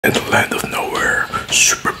In the land of nowhere,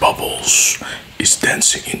 Super Bubbles is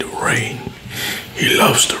dancing in the rain. He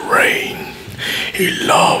loves the rain. He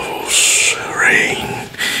loves rain.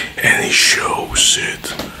 And he shows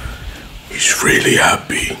it. He's really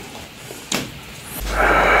happy.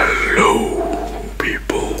 Hello,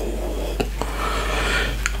 people.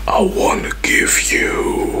 I want to give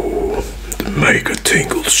you the Mega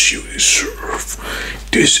Tingles you deserve.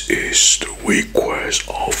 This is the request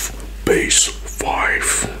of base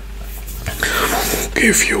 5.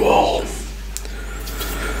 Give you all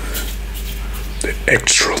the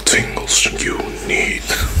extra tingles you need.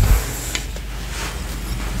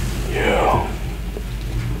 Yeah.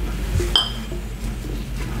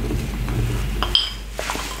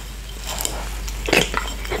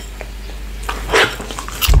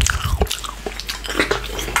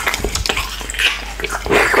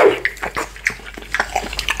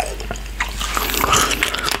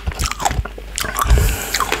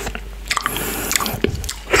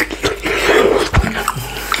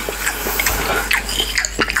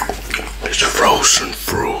 Frozen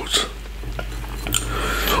fruit.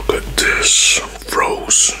 Look at this.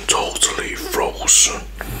 Frozen, totally frozen.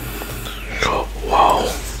 Oh, wow.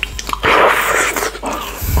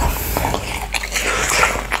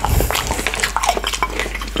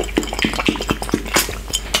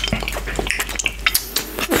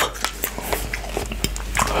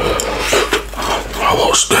 I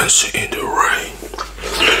was dancing in the rain.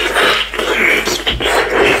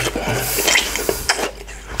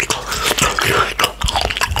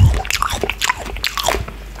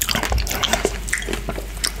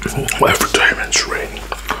 Every time it's raining.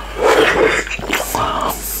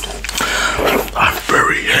 I'm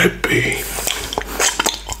very happy.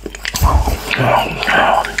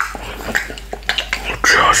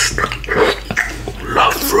 Just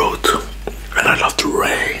love fruit and I love the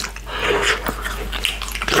rain.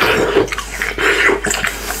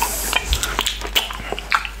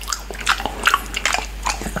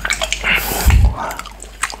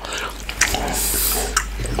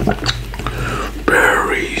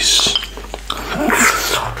 Berries.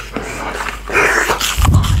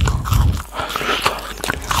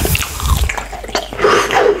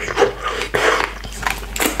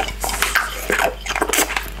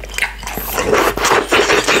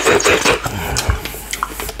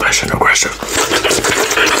 Nice and aggressive.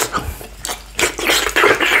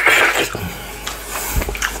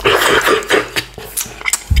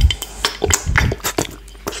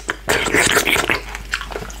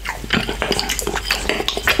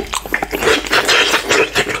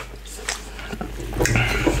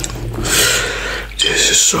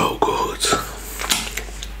 This is so good.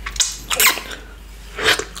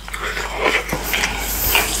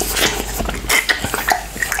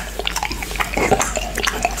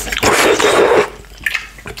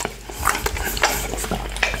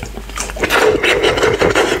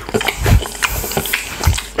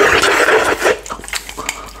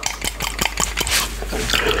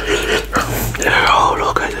 Oh,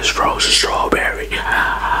 look at this frozen strawberry.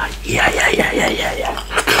 Yeah.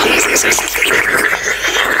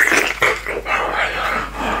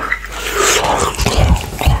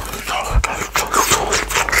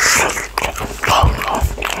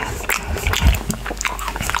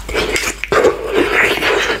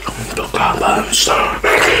 Look how balanced.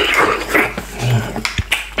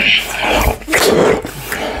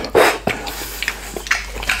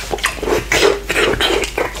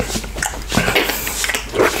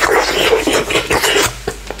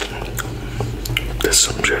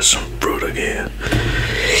 There's some fruit again.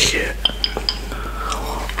 Yeah.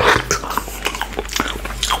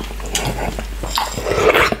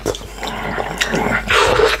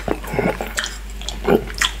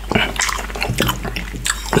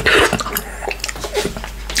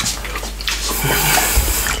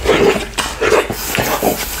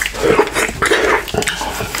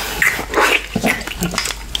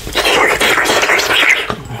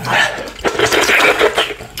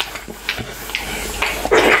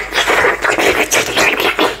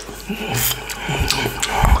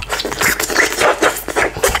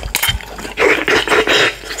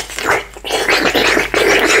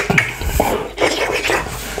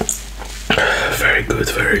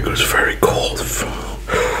 Very good, very cold.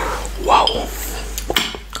 Wow.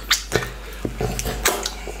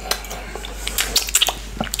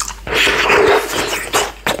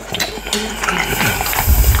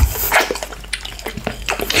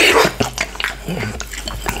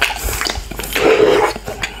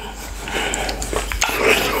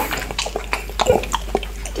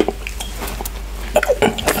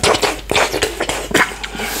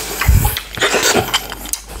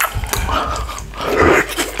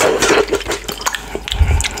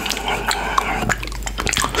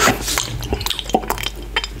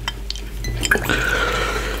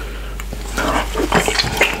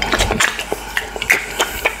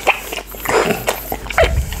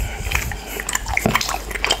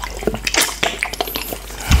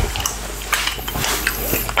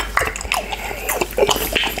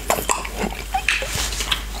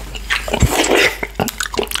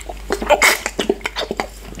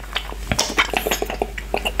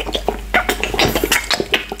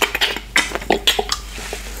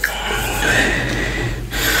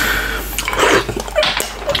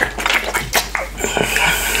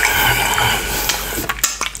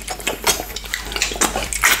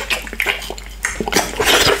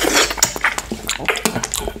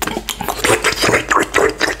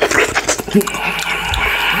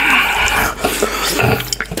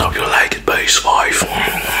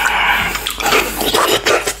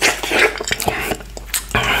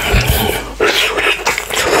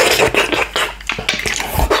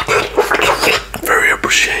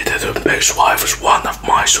 Agressive is one of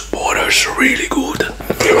my supporters, really good.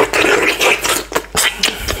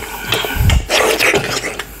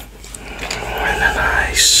 And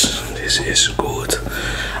nice, this is good.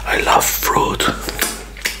 I love fruit.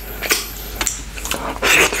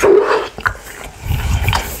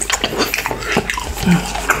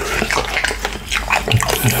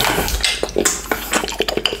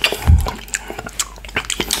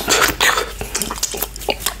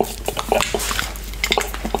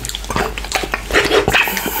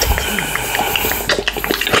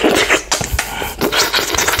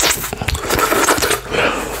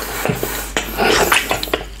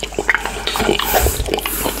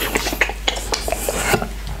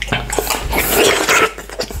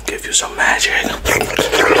 Give you some magic.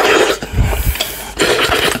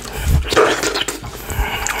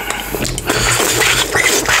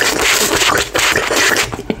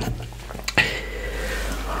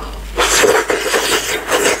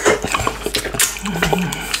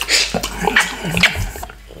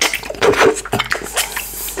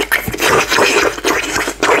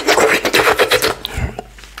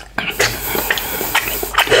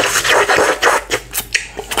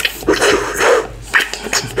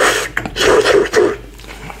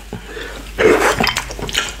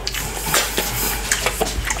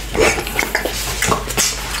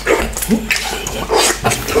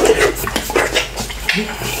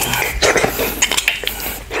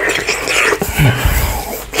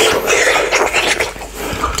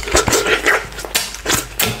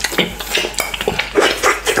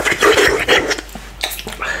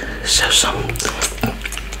 So some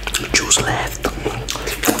juice left.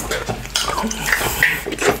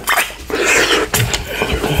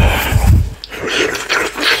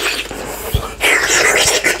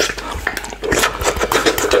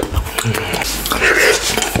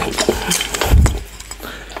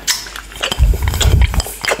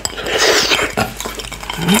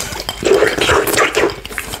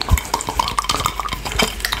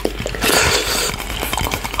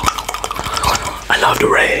 I love the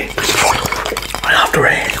rain. I love the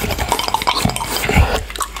rain.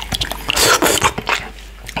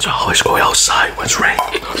 So I always go outside when it's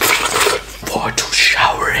raining for to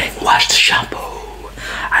showering. Wash the shampoo.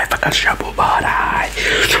 I forgot shampoo, but I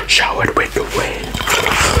showered with the rain.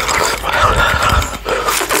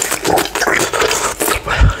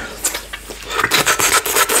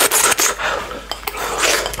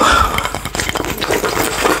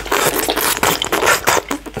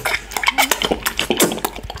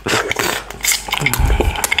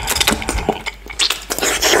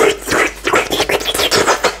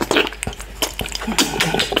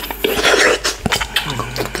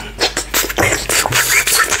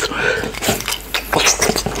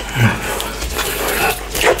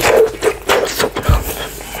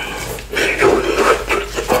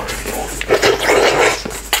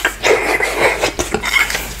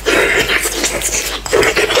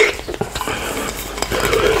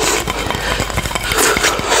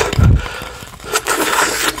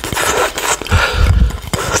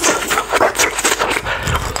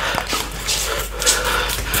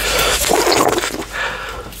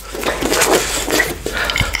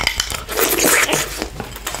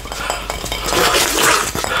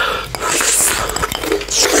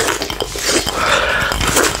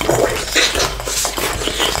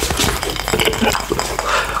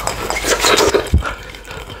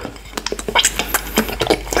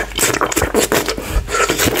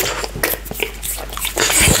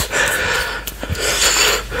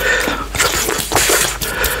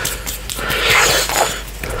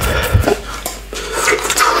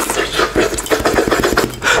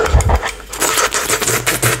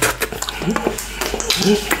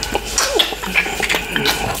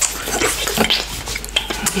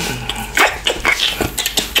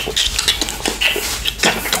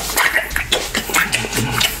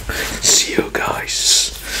 See you guys.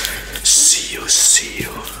 See you, see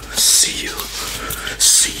you, see you,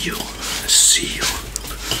 see you, see you.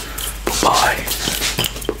 Bye.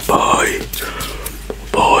 Bye.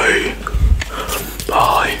 Bye.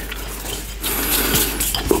 Bye.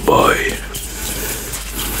 Bye.